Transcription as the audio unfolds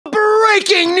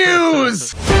Breaking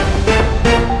news!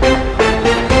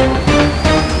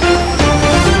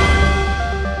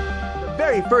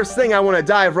 Very first thing I want to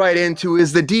dive right into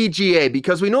is the DGA,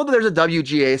 because we know that there's a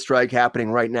WGA strike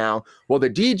happening right now. Well,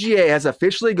 the DGA has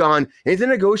officially gone into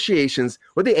negotiations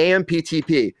with the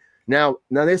AMPTP. Now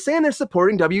they're saying they're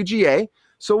supporting WGA,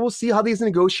 so we'll see how these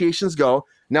negotiations go.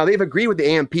 Now, they've agreed with the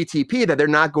AMPTP that they're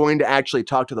not going to actually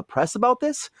talk to the press about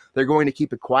this. They're going to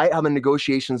keep it quiet how the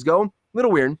negotiations go. A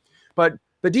little weird, but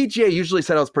the DGA usually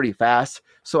settles pretty fast,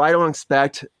 so I don't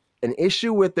expect an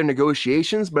issue with their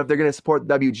negotiations. But if they're going to support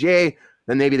the WGA,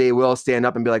 then maybe they will stand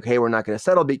up and be like, hey, we're not going to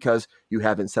settle because you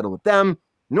haven't settled with them.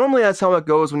 Normally, that's how it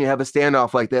goes when you have a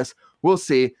standoff like this. We'll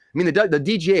see. I mean, the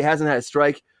DGA hasn't had a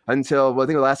strike until, well, I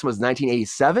think the last one was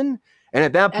 1987. And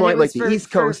at that point, like the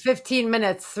East Coast, 15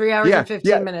 minutes, 3 hours and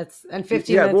 15 minutes, and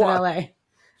 15 minutes in LA.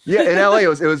 Yeah, in LA it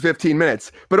was 15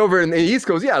 minutes, but over in the East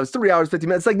Coast, yeah, it was 3 hours 15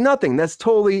 minutes. It's like nothing. That's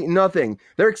totally nothing.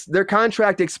 Their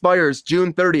contract expires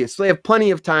June 30th, so they have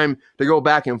plenty of time to go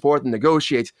back and forth and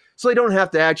negotiate. So they don't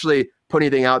have to actually put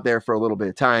anything out there for a little bit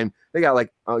of time. They got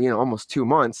like almost 2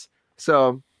 months,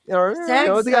 so they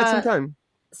got some time.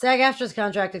 SAG-AFTRA's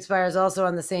contract expires also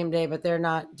on the same day, but they're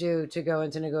not due to go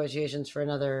into negotiations for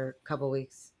another couple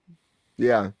weeks.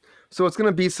 Yeah. So it's going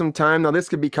to be some time. Now, this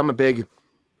could become a big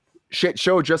shit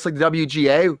show, just like the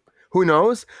WGA. Who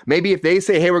knows? Maybe if they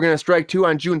say, hey, we're going to strike too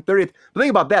on June 30th. But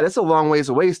think about that. It's a long ways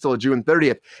away still, June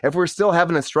 30th. If we're still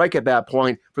having a strike at that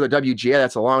point for the WGA,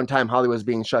 that's a long time Hollywood's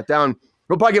being shut down.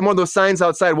 We'll probably get more of those signs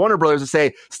outside Warner Brothers to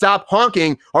say, stop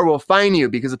honking or we'll fine you,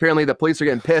 because apparently the police are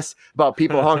getting pissed about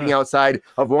people honking outside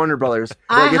of Warner Brothers.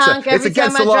 It's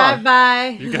against the law. Drive by.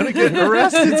 You're going to get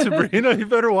arrested, Sabrina. You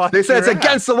better watch. They said it's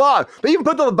against the law. They even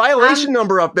put the violation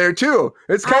number up there too.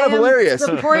 It's kind of hilarious.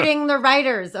 Supporting the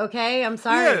writers, okay? I'm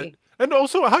sorry. Yeah. And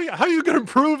also, how are you going to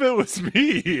prove it was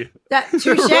me?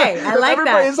 Touche. I like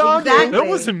that. Exactly. That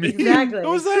wasn't me. Exactly. It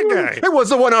was that guy. It was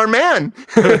the one-armed man.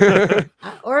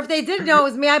 Or if they did know it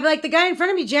was me, I'd be like, the guy in front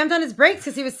of me jammed on his brakes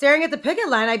because he was staring at the picket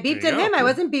line. I beeped at him. I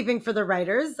wasn't beeping for the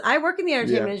writers. I work in the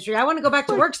entertainment industry. I want to go back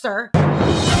to work, sir.